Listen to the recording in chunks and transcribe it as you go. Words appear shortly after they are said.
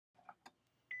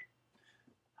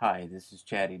Hi, this is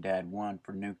Chatty Dad 1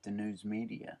 for Nuke the News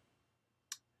Media.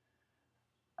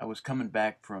 I was coming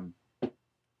back from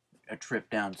a trip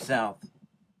down south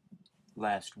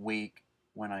last week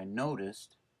when I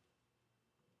noticed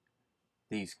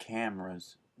these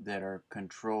cameras that are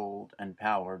controlled and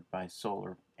powered by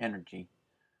solar energy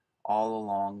all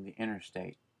along the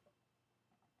interstate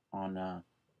on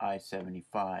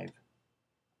I-75.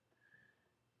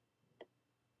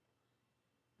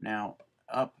 Now,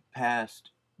 up past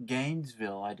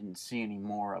Gainesville, I didn't see any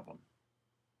more of them.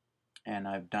 And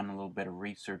I've done a little bit of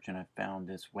research and I found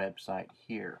this website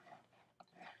here.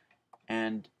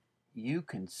 And you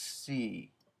can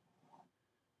see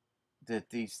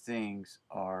that these things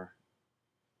are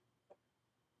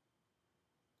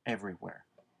everywhere.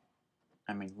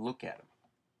 I mean, look at them.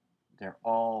 They're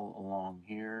all along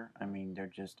here. I mean, they're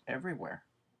just everywhere.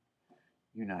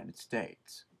 United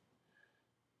States.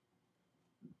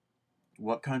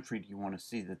 What country do you want to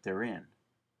see that they're in?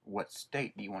 What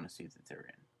state do you want to see that they're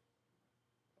in?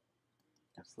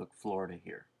 Let's look Florida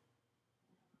here.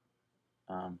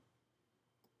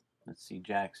 Let's see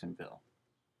Jacksonville.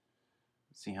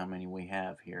 Let's see how many we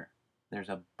have here. There's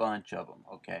a bunch of them,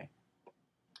 okay?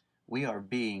 We are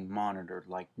being monitored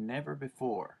like never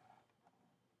before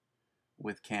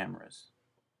with cameras.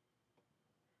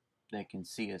 They can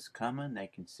see us coming, they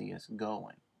can see us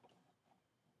going.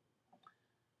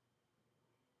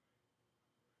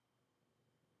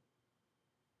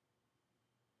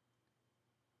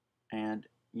 And,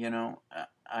 you know,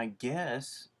 I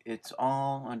guess it's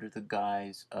all under the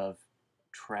guise of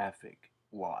traffic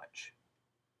watch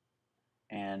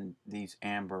and these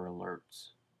amber alerts.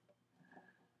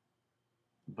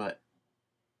 But,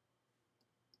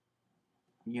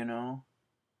 you know,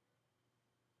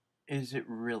 is it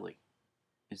really?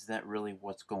 Is that really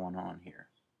what's going on here?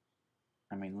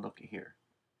 I mean, look at here.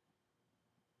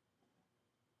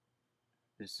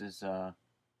 This is,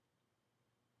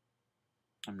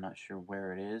 I'm not sure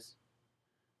where it is,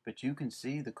 but you can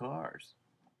see the cars.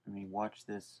 I mean, watch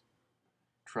this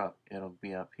truck. It'll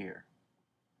be up here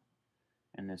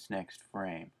in this next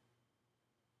frame.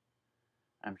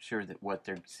 I'm sure that what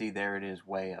they're, see, there it is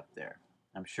way up there.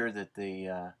 I'm sure that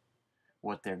the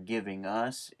what they're giving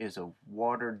us is a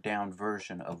watered down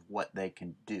version of what they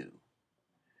can do.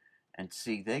 And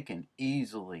see, they can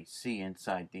easily see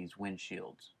inside these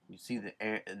windshields. You see the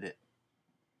air,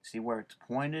 see where it's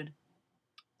pointed?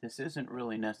 This isn't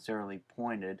really necessarily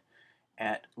pointed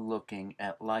at looking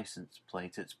at license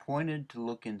plates. It's pointed to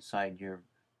look inside your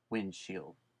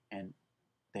windshield, and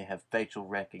they have facial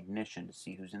recognition to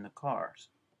see who's in the cars.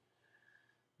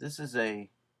 This is a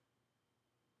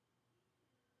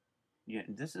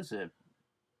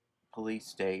police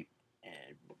state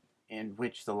in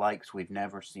which the likes we've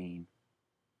never seen,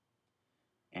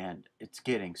 and it's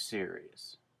getting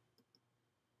serious.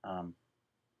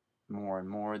 More and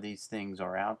more of these things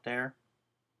are out there.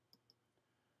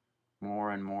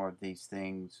 More and more of these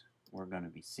things we're going to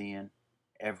be seeing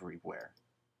everywhere.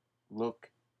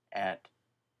 Look at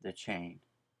the chain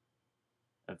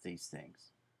of these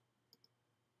things.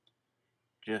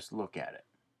 Just look at it.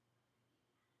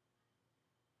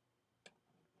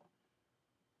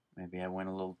 Maybe I went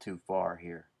a little too far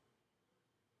here.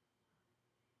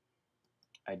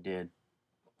 I did.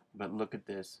 But look at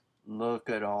this. Look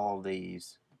at all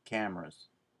these cameras.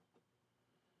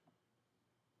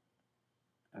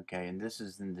 Okay, and this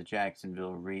is in the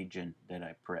Jacksonville region that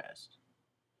I pressed.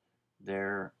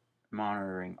 They're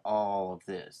monitoring all of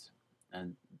this.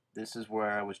 And this is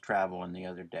where I was traveling the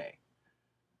other day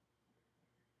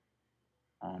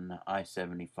on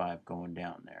I-75 going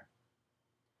down there.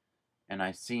 And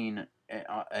I seen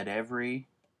at every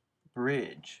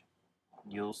bridge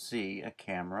you'll see a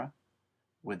camera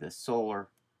with a solar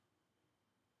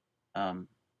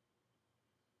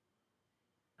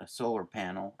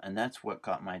panel, and that's what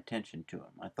caught my attention to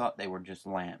them. I thought they were just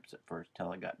lamps at first till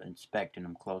I got to inspecting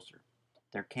them closer.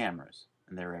 They're cameras,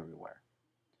 and they're everywhere.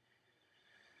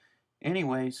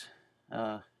 Anyways,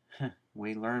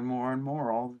 we learn more and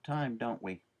more all the time, don't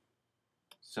we?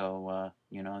 So,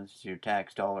 you know, this is your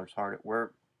tax dollars hard at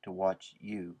work to watch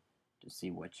you, to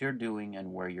see what you're doing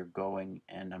and where you're going,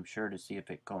 and I'm sure to see if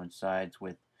it coincides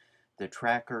with the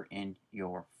tracker in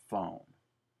your phone.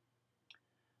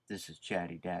 This is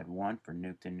Chatty Dad 1 for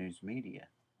Nuke the News Media.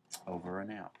 Over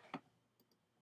and out.